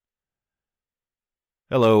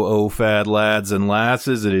Hello, OFAD lads and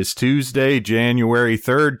lasses. It is Tuesday, January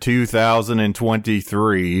 3rd,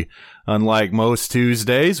 2023. Unlike most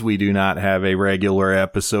Tuesdays, we do not have a regular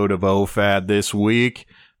episode of OFAD this week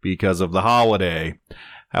because of the holiday.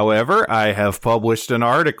 However, I have published an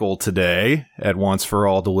article today at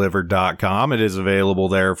onceforalldelivered.com. It is available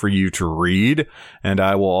there for you to read, and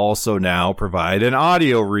I will also now provide an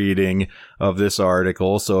audio reading of this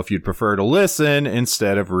article. So if you'd prefer to listen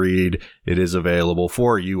instead of read, it is available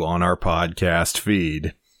for you on our podcast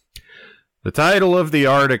feed. The title of the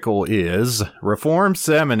article is Reformed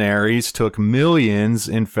Seminaries Took Millions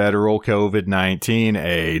in Federal COVID-19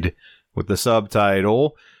 Aid, with the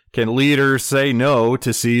subtitle, Can Leaders Say No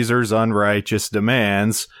to Caesar's Unrighteous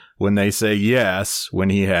Demands When They Say Yes When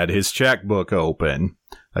He Had His Checkbook Open?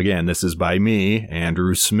 Again, this is by me,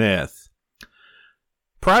 Andrew Smith.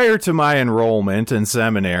 Prior to my enrollment in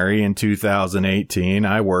seminary in 2018,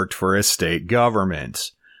 I worked for a state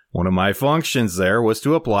government. One of my functions there was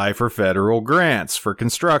to apply for federal grants for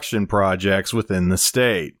construction projects within the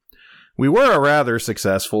state. We were a rather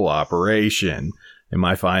successful operation. In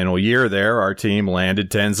my final year there, our team landed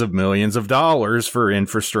tens of millions of dollars for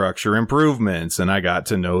infrastructure improvements, and I got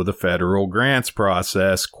to know the federal grants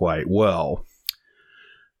process quite well.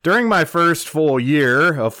 During my first full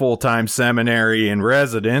year of full-time seminary in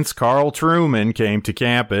residence, Carl Trueman came to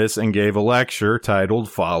campus and gave a lecture titled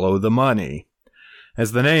Follow the Money.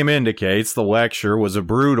 As the name indicates, the lecture was a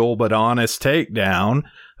brutal but honest takedown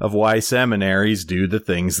of why seminaries do the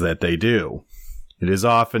things that they do. It is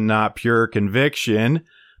often not pure conviction,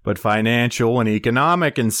 but financial and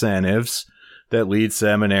economic incentives that lead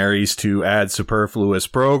seminaries to add superfluous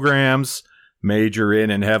programs, major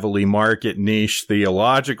in and heavily market niche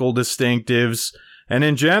theological distinctives, and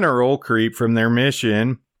in general creep from their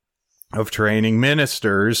mission of training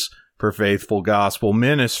ministers for faithful gospel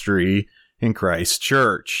ministry in Christ's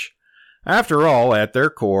church. After all, at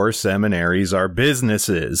their core, seminaries are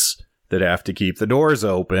businesses that have to keep the doors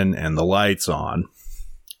open and the lights on.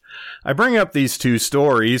 I bring up these two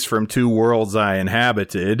stories from two worlds I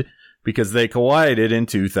inhabited because they collided in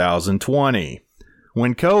 2020.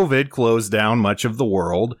 When COVID closed down much of the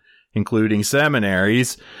world, including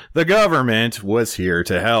seminaries, the government was here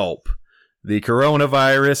to help. The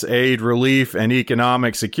Coronavirus Aid, Relief, and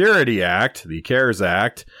Economic Security Act, the CARES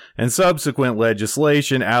Act, and subsequent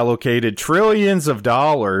legislation allocated trillions of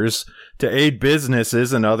dollars to aid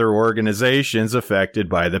businesses and other organizations affected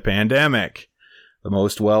by the pandemic. The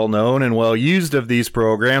most well-known and well-used of these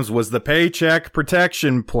programs was the Paycheck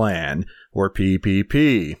Protection Plan, or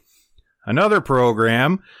PPP. Another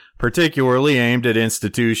program, particularly aimed at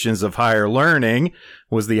institutions of higher learning,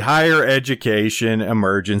 was the Higher Education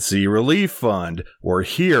Emergency Relief Fund, or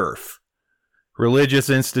HEERF. Religious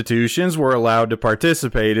institutions were allowed to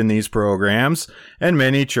participate in these programs, and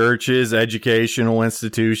many churches, educational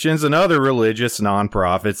institutions, and other religious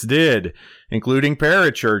nonprofits did, including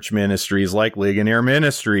parachurch ministries like Ligonier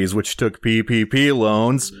Ministries, which took PPP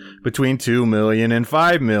loans between $2 million and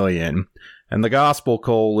 $5 million, and the Gospel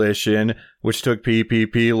Coalition, which took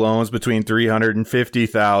PPP loans between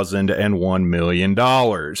 $350,000 and $1 million.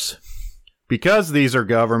 Because these are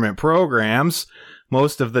government programs,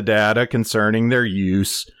 most of the data concerning their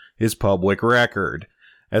use is public record.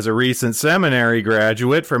 As a recent seminary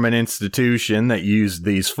graduate from an institution that used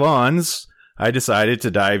these funds, I decided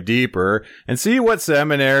to dive deeper and see what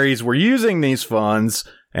seminaries were using these funds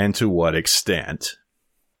and to what extent.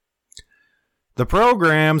 The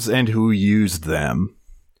programs and who used them.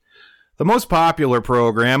 The most popular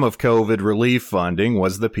program of COVID relief funding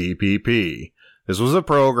was the PPP. This was a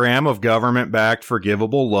program of government-backed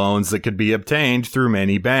forgivable loans that could be obtained through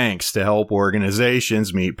many banks to help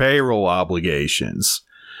organizations meet payroll obligations.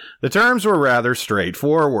 The terms were rather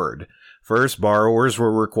straightforward. First, borrowers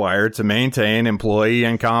were required to maintain employee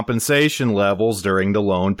and compensation levels during the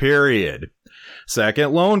loan period.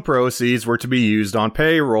 Second, loan proceeds were to be used on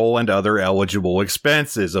payroll and other eligible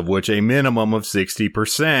expenses, of which a minimum of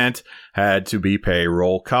 60% had to be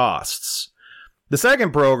payroll costs. The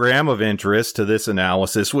second program of interest to this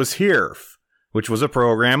analysis was HEERF, which was a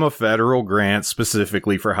program of federal grants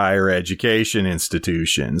specifically for higher education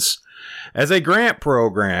institutions. As a grant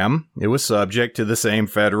program, it was subject to the same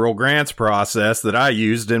federal grants process that I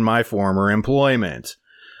used in my former employment.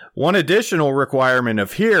 One additional requirement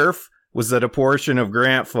of HEERF was that a portion of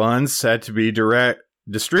grant funds had to be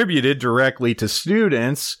distributed directly to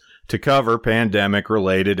students to cover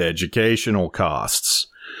pandemic-related educational costs.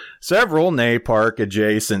 Several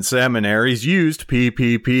NAPARC-adjacent seminaries used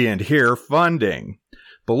PPP and HEERF funding.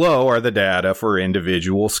 Below are the data for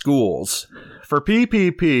individual schools. For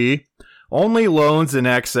PPP, only loans in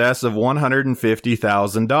excess of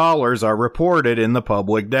 $150,000 are reported in the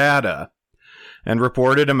public data. And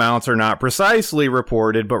reported amounts are not precisely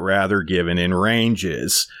reported, but rather given in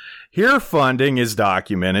ranges. Here, funding is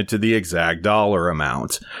documented to the exact dollar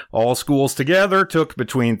amount. All schools together took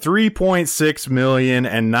between $3.6 million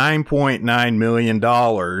and $9.9 million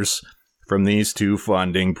from these two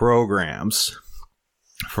funding programs.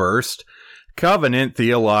 First, Covenant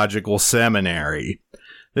Theological Seminary.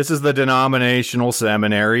 This is the denominational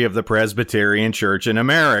seminary of the Presbyterian Church in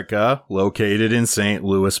America, located in St.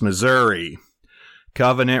 Louis, Missouri.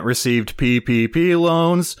 Covenant received PPP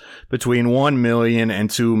loans between $1 million and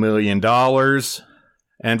 $2 million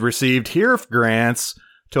and received HEERF grants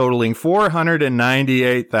totaling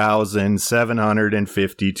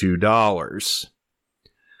 $498,752.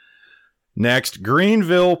 Next,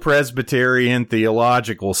 Greenville Presbyterian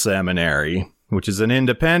Theological Seminary, which is an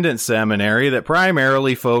independent seminary that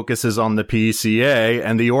primarily focuses on the PCA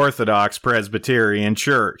and the Orthodox Presbyterian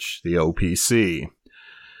Church, the OPC.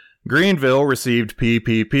 Greenville received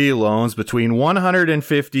PPP loans between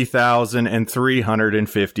 $150,000 and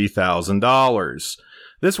 $350,000.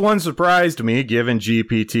 This one surprised me given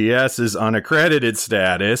GPTS's unaccredited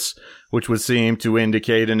status, which would seem to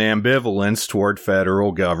indicate an ambivalence toward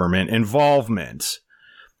federal government involvement.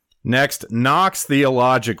 Next, Knox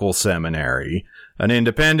Theological Seminary, an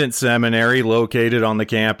independent seminary located on the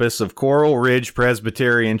campus of Coral Ridge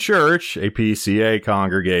Presbyterian Church, a PCA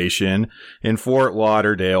congregation, in Fort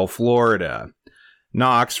Lauderdale, Florida.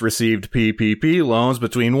 Knox received PPP loans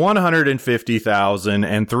between $150,000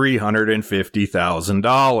 and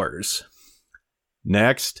 $350,000.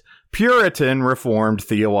 Next, Puritan Reformed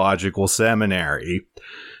Theological Seminary,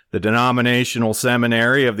 the denominational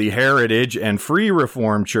seminary of the Heritage and Free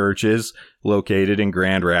Reformed churches located in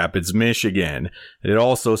Grand Rapids, Michigan. It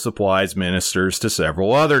also supplies ministers to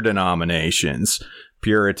several other denominations.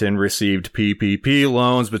 Puritan received PPP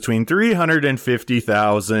loans between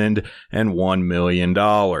 $350,000 and $1 million.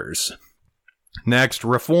 Next,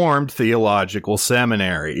 Reformed Theological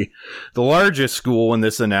Seminary, the largest school in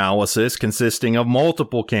this analysis, consisting of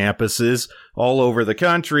multiple campuses all over the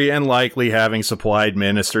country and likely having supplied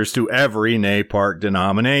ministers to every NAPARC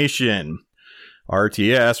denomination.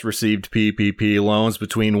 RTS received PPP loans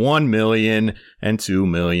between $1 million and $2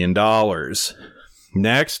 million.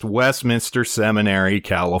 Next, Westminster Seminary,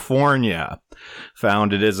 California.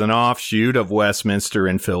 Founded as an offshoot of Westminster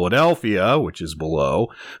in Philadelphia, which is below,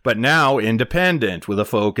 but now independent with a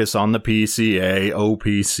focus on the PCA,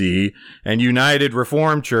 OPC, and United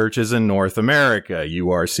Reformed Churches in North America,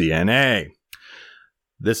 URCNA.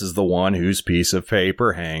 This is the one whose piece of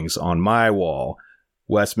paper hangs on my wall.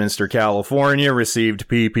 Westminster, California received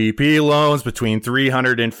PPP loans between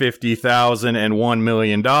 $350,000 and $1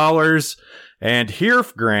 million, and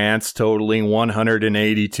HEERF grants totaling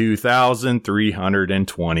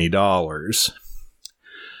 $182,320.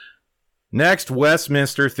 Next,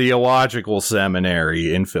 Westminster Theological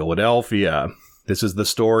Seminary in Philadelphia. This is the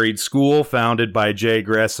storied school founded by J.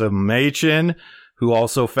 Gresham Machen, who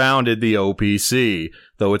also founded the OPC,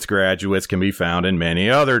 though its graduates can be found in many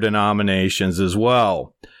other denominations as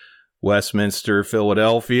well. Westminster,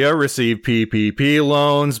 Philadelphia received PPP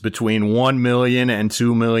loans between $1 million and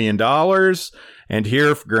 $2 million, and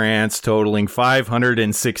HEERF grants totaling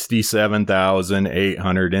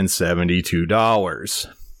 $567,872.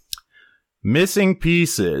 Missing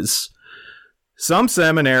pieces. Some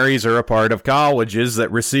seminaries are a part of colleges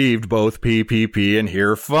that received both PPP and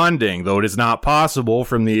HEERF funding, though it is not possible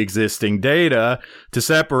from the existing data to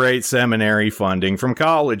separate seminary funding from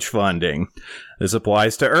college funding. This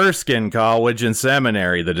applies to Erskine College and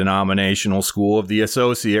Seminary, the denominational school of the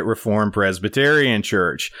Associate Reformed Presbyterian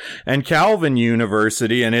Church, and Calvin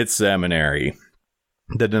University and its seminary,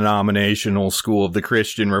 the denominational school of the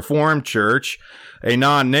Christian Reformed Church, a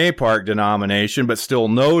non-NAPARC denomination, but still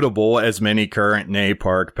notable as many current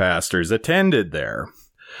NAPARC pastors attended there.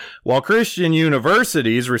 While Christian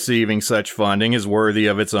universities receiving such funding is worthy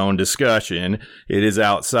of its own discussion, it is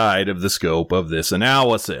outside of the scope of this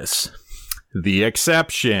analysis. The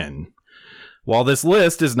exception. While this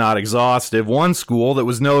list is not exhaustive, one school that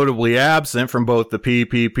was notably absent from both the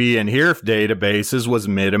PPP and HEERF databases was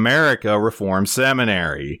Mid-America Reformed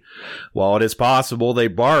Seminary. While it is possible they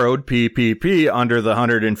borrowed PPP under the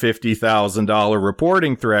 $150,000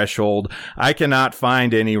 reporting threshold, I cannot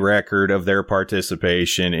find any record of their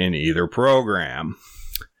participation in either program.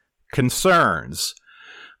 Concerns.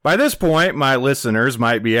 By this point, my listeners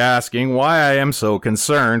might be asking why I am so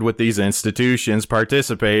concerned with these institutions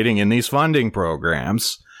participating in these funding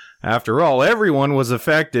programs. After all, everyone was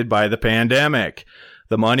affected by the pandemic.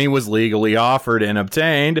 The money was legally offered and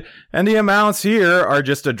obtained, and the amounts here are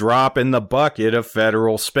just a drop in the bucket of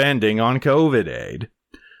federal spending on COVID aid.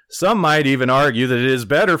 Some might even argue that it is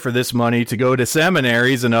better for this money to go to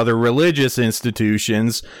seminaries and other religious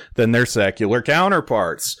institutions than their secular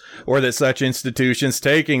counterparts, or that such institutions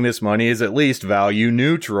taking this money is at least value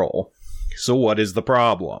neutral. So what is the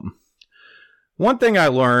problem? One thing I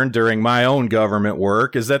learned during my own government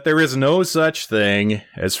work is that there is no such thing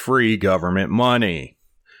as free government money.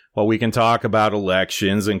 While we can talk about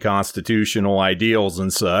elections and constitutional ideals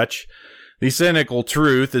and such, the cynical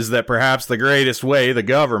truth is that perhaps the greatest way the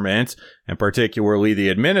government, and particularly the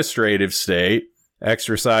administrative state,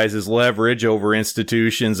 exercises leverage over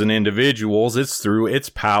institutions and individuals is through its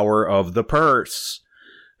power of the purse.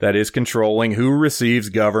 That is, controlling who receives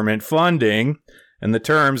government funding and the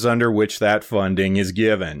terms under which that funding is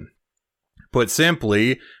given. Put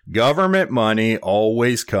simply, government money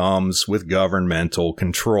always comes with governmental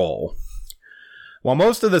control. While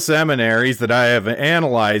most of the seminaries that I have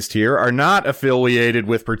analyzed here are not affiliated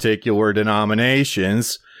with particular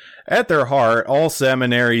denominations, at their heart, all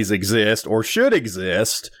seminaries exist, or should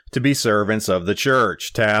exist, to be servants of the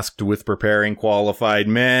church, tasked with preparing qualified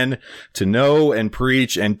men to know and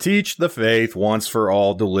preach and teach the faith once for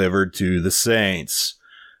all delivered to the saints.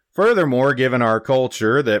 Furthermore, given our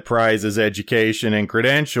culture that prizes education and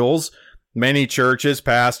credentials, many churches,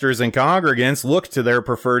 pastors, and congregants look to their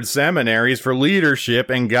preferred seminaries for leadership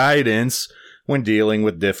and guidance when dealing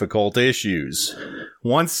with difficult issues.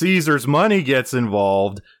 Once Caesar's money gets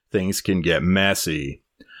involved, things can get messy.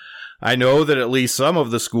 I know that at least some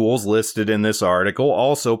of the schools listed in this article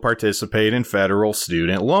also participate in federal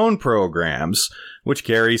student loan programs, which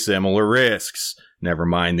carry similar risks, never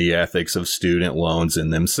mind the ethics of student loans in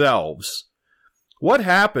themselves. What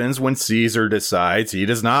happens when Caesar decides he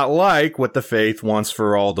does not like what the faith once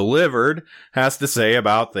for all delivered has to say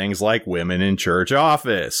about things like women in church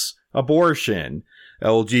office, abortion,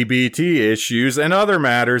 LGBT issues, and other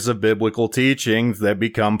matters of biblical teaching that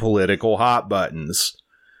become political hot buttons?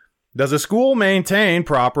 Does a school maintain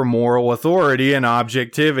proper moral authority and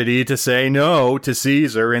objectivity to say no to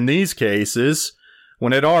Caesar in these cases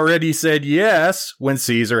when it already said yes when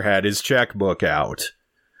Caesar had his checkbook out?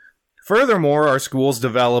 Furthermore, are schools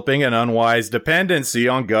developing an unwise dependency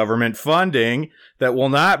on government funding that will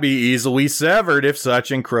not be easily severed if such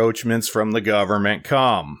encroachments from the government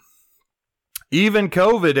come? Even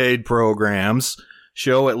COVID aid programs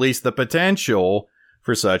show at least the potential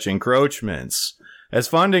for such encroachments. As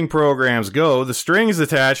funding programs go, the strings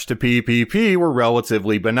attached to PPP were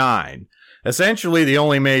relatively benign. Essentially, the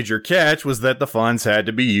only major catch was that the funds had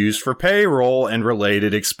to be used for payroll and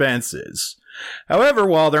related expenses. However,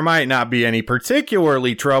 while there might not be any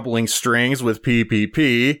particularly troubling strings with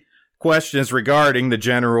PPP, questions regarding the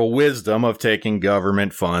general wisdom of taking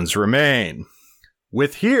government funds remain.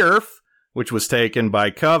 With HEERF, which was taken by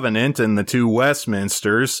Covenant and the two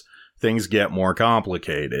Westminsters, things get more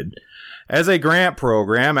complicated. As a grant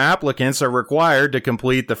program, applicants are required to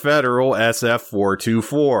complete the federal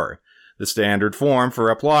SF-424, the standard form for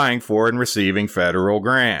applying for and receiving federal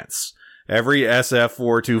grants. Every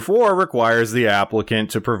SF-424 requires the applicant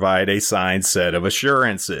to provide a signed set of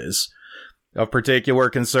assurances. Of particular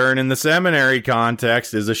concern in the seminary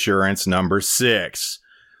context is assurance number 6.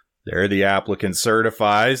 There, the applicant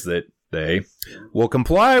certifies that they will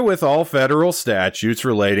comply with all federal statutes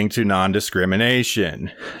relating to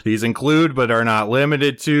non-discrimination. These include, but are not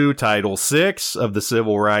limited to, Title VI of the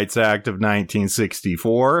Civil Rights Act of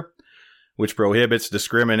 1964, which prohibits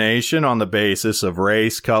discrimination on the basis of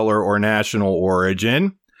race, color, or national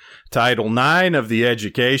origin. Title IX of the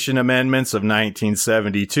Education Amendments of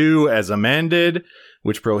 1972 as amended,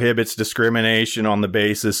 which prohibits discrimination on the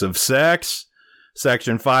basis of sex.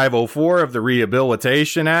 Section 504 of the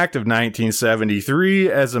Rehabilitation Act of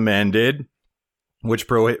 1973 as amended, which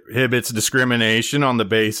prohibits discrimination on the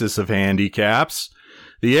basis of handicaps.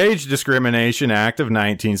 The Age Discrimination Act of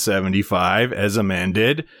 1975 as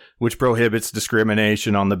amended, which prohibits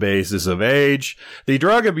discrimination on the basis of age. The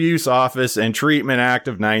Drug Abuse Office and Treatment Act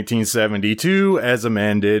of 1972 as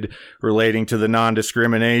amended, relating to the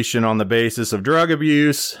non-discrimination on the basis of drug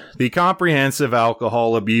abuse. The Comprehensive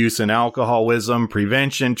Alcohol Abuse and Alcoholism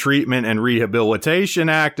Prevention, Treatment, and Rehabilitation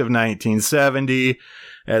Act of 1970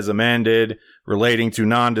 as amended, relating to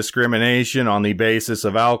non-discrimination on the basis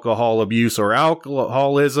of alcohol abuse or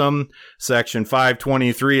alcoholism. Section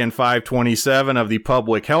 523 and 527 of the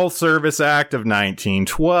Public Health Service Act of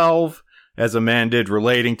 1912, as amended,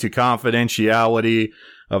 relating to confidentiality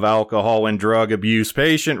of alcohol and drug abuse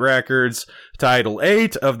patient records, Title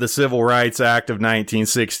 8 of the Civil Rights Act of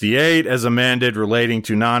 1968 as amended, relating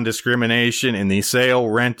to non-discrimination in the sale,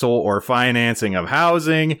 rental, or financing of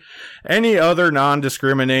housing, any other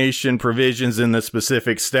non-discrimination provisions in the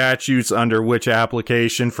specific statutes under which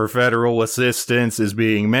application for federal assistance is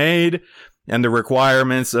being made, and the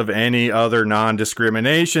requirements of any other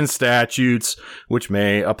non-discrimination statutes which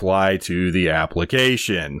may apply to the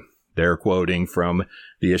application. They're quoting from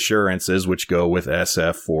the assurances which go with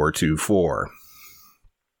SF 424.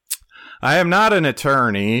 I am not an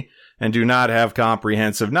attorney and do not have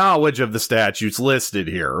comprehensive knowledge of the statutes listed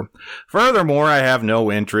here. Furthermore, I have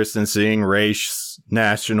no interest in seeing race,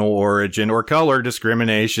 national origin, or color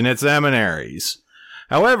discrimination at seminaries.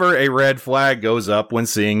 However, a red flag goes up when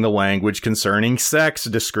seeing the language concerning sex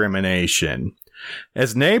discrimination.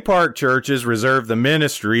 As NAPARC churches reserve the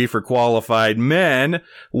ministry for qualified men,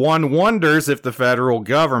 one wonders if the federal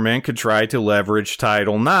government could try to leverage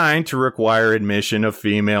Title IX to require admission of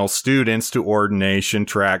female students to ordination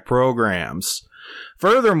track programs.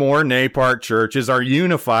 Furthermore, NAPARC churches are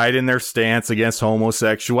unified in their stance against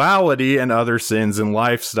homosexuality and other sins and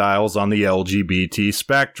lifestyles on the LGBT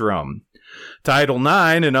spectrum. Title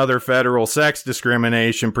IX and other federal sex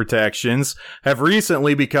discrimination protections have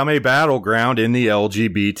recently become a battleground in the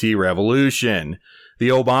LGBT revolution. The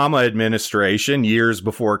Obama administration, years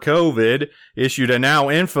before COVID, issued a now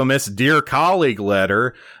infamous Dear Colleague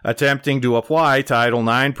letter attempting to apply Title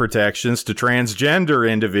IX protections to transgender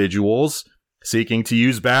individuals seeking to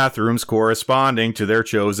use bathrooms corresponding to their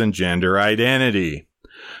chosen gender identity.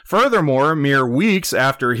 Furthermore, mere weeks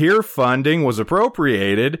after HERE funding was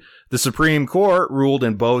appropriated, the Supreme Court ruled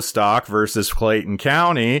in Bostock versus Clayton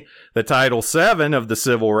County that Title VII of the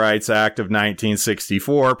Civil Rights Act of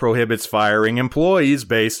 1964 prohibits firing employees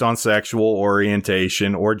based on sexual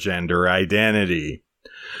orientation or gender identity.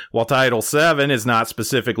 While Title VII is not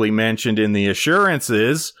specifically mentioned in the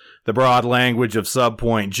assurances, the broad language of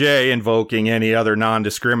subpoint J invoking any other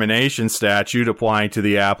non-discrimination statute applying to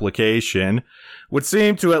the application would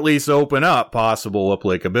seem to at least open up possible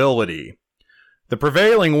applicability. The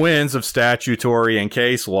prevailing winds of statutory and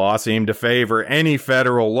case law seem to favor any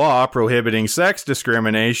federal law prohibiting sex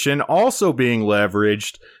discrimination also being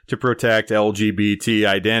leveraged to protect LGBT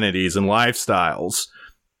identities and lifestyles.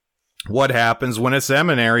 What happens when a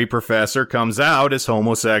seminary professor comes out as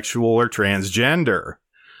homosexual or transgender?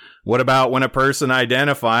 What about when a person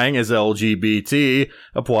identifying as LGBT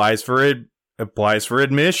applies for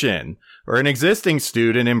admission, or an existing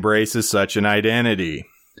student embraces such an identity?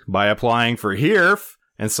 By applying for HERF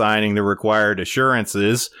and signing the required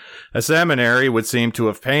assurances, a seminary would seem to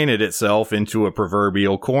have painted itself into a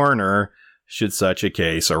proverbial corner should such a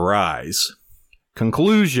case arise.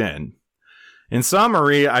 Conclusion. In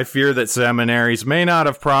summary, I fear that seminaries may not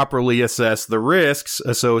have properly assessed the risks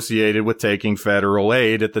associated with taking federal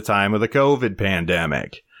aid at the time of the COVID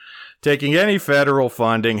pandemic. Taking any federal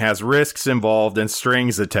funding has risks involved and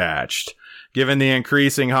strings attached. Given the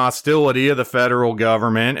increasing hostility of the federal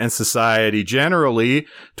government and society generally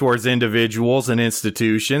towards individuals and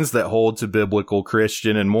institutions that hold to biblical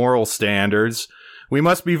Christian and moral standards, we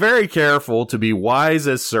must be very careful to be wise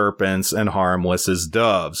as serpents and harmless as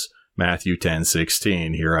doves. Matthew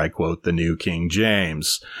 10:16. Here I quote the New King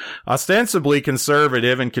James. Ostensibly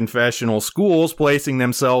conservative and confessional schools placing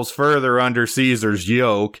themselves further under Caesar's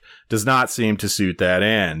yoke does not seem to suit that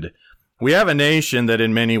end. We have a nation that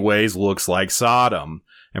in many ways looks like Sodom,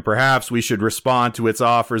 and perhaps we should respond to its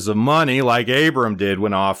offers of money like Abram did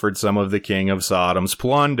when offered some of the king of Sodom's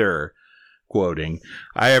plunder. Quoting,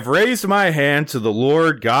 I have raised my hand to the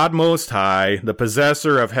Lord God Most High, the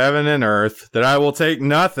possessor of heaven and earth, that I will take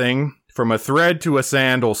nothing from a thread to a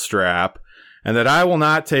sandal strap, and that I will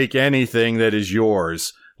not take anything that is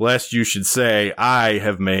yours, lest you should say, I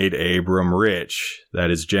have made Abram rich.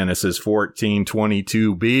 That is Genesis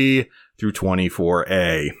 14:22b through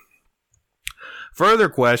 24a. Further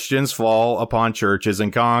questions fall upon churches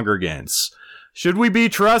and congregants. Should we be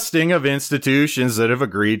trusting of institutions that have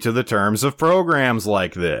agreed to the terms of programs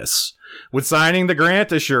like this? Would signing the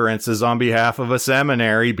grant assurances on behalf of a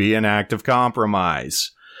seminary be an act of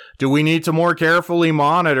compromise? Do we need to more carefully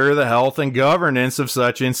monitor the health and governance of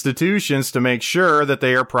such institutions to make sure that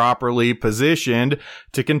they are properly positioned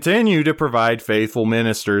to continue to provide faithful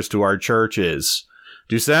ministers to our churches?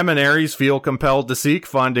 Do seminaries feel compelled to seek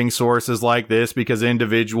funding sources like this because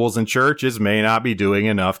individuals and churches may not be doing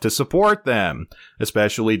enough to support them,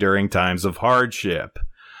 especially during times of hardship?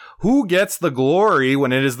 Who gets the glory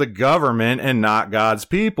when it is the government and not God's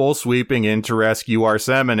people sweeping in to rescue our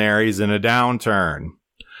seminaries in a downturn?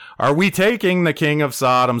 Are we taking the king of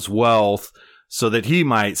Sodom's wealth so that he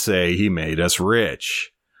might say he made us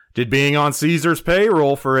rich? Did being on Caesar's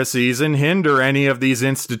payroll for a season hinder any of these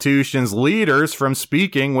institutions' leaders from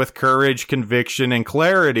speaking with courage, conviction, and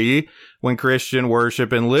clarity when Christian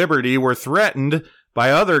worship and liberty were threatened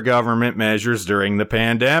by other government measures during the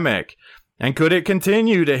pandemic? And could it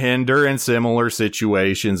continue to hinder in similar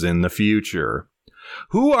situations in the future?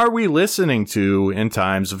 Who are we listening to in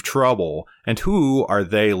times of trouble, and who are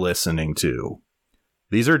they listening to?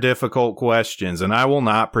 These are difficult questions, and I will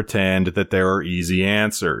not pretend that there are easy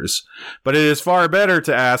answers. But it is far better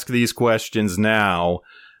to ask these questions now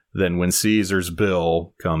than when Caesar's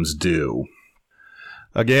bill comes due.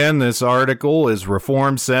 Again, this article is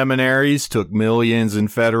Reformed Seminaries Took Millions in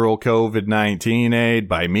Federal COVID-19 Aid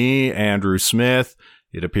by me, Andrew Smith.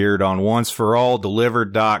 It appeared on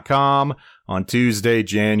onceforalldelivered.com on Tuesday,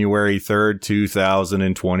 January 3rd,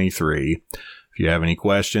 2023. If you have any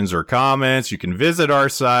questions or comments, you can visit our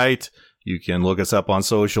site. You can look us up on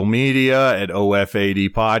social media at OFAD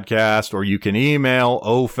Podcast, or you can email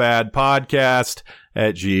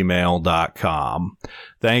ofadpodcast@gmail.com.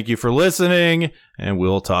 Thank you for listening, and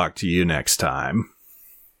we'll talk to you next time.